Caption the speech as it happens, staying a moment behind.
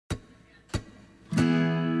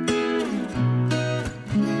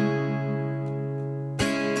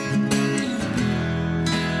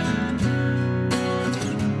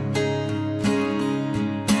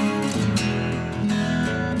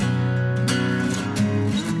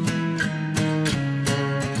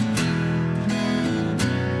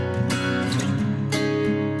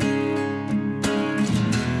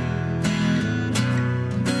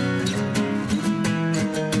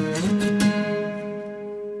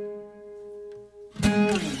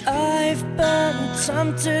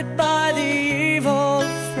tempted by the evil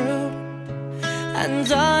fruit,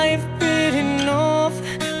 and I've bitten off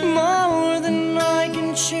more than I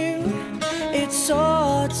can chew. It's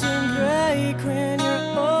hard to break when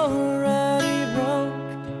you're already broke,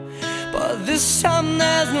 but this time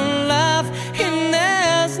there's no laugh and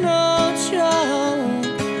there's no joke.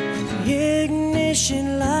 The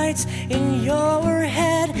ignition lights in your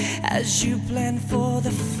head as you plan for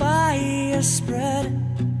the fire spread.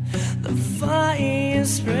 The fire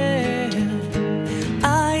spread.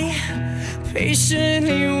 I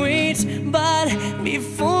patiently wait, but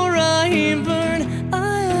before I burn,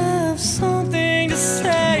 I have something to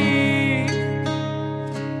say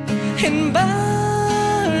and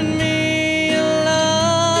burn me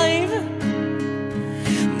alive.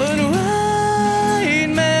 But wait,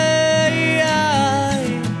 may I?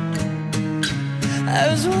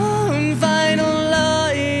 There's one final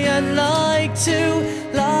lie I'd like to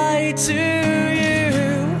lie to you.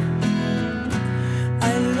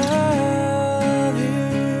 I love you.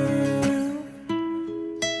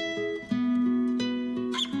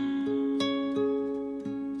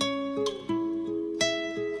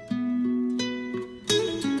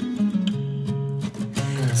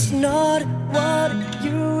 It's not what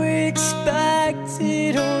you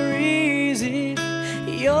expected or easy.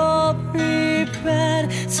 You're prepared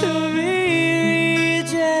to be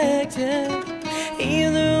rejected.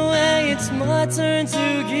 Either way, it's my turn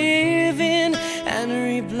to give in and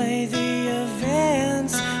replay the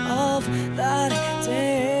events of that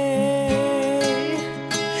day.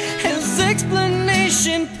 As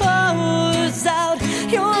explanation pours out,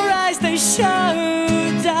 your eyes they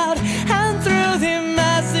shout out, and through them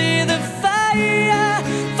I see the fire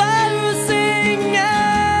fusing out.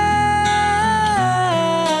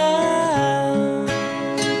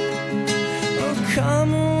 Oh,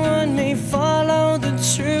 come on, may follow the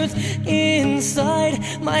truth inside.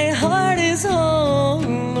 My heart is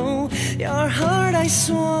hollow, your heart I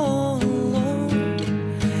swallow.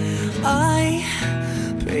 I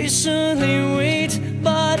patiently wait,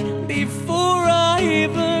 but before I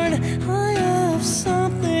burn, I have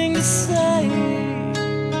something to say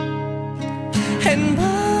and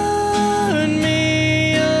burn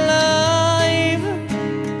me alive.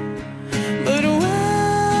 But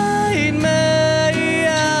wait, may I?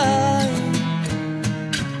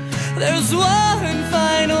 There's one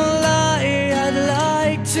final lie I'd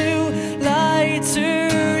like to lie to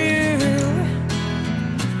you.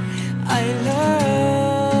 I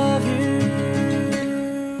love you.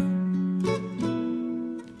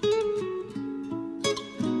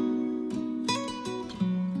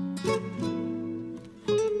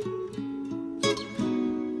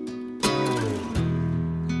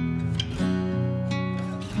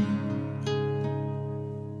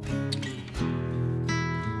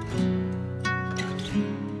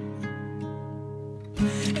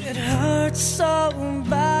 It hurts so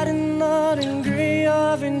bad, and the degree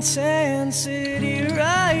of intensity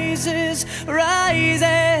rises,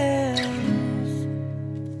 rises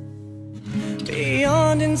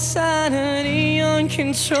beyond insanity,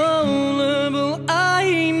 uncontrollable.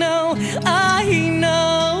 I know, I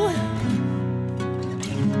know.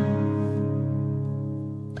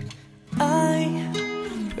 I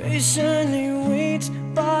patiently wait,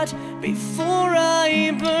 but before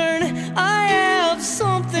I burn, I have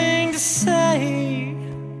something to say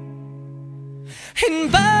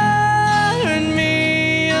and burn.